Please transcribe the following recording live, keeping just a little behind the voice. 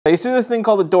I used to do this thing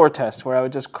called the door test where I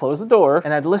would just close the door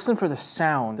and I'd listen for the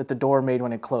sound that the door made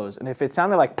when it closed. And if it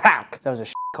sounded like pack, that was a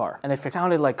car. And if it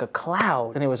sounded like a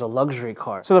cloud, then it was a luxury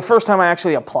car. So the first time I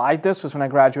actually applied this was when I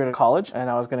graduated college and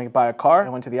I was going to buy a car. I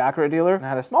went to the Acura dealer and I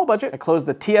had a small budget. I closed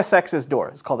the TSX's door.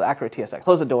 It's called the Acura TSX.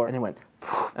 Closed the door and it went,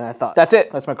 and I thought, that's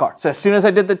it, that's my car. So as soon as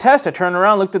I did the test, I turned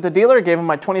around, looked at the dealer, gave him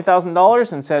my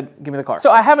 $20,000 and said, give me the car. So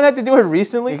I haven't had to do it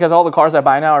recently because all the cars I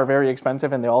buy now are very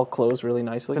expensive and they all close really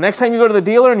nicely. So next time you go to the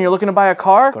dealer and you're looking to buy a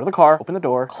car, go to the car, open the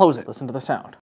door, close it, listen to the sound.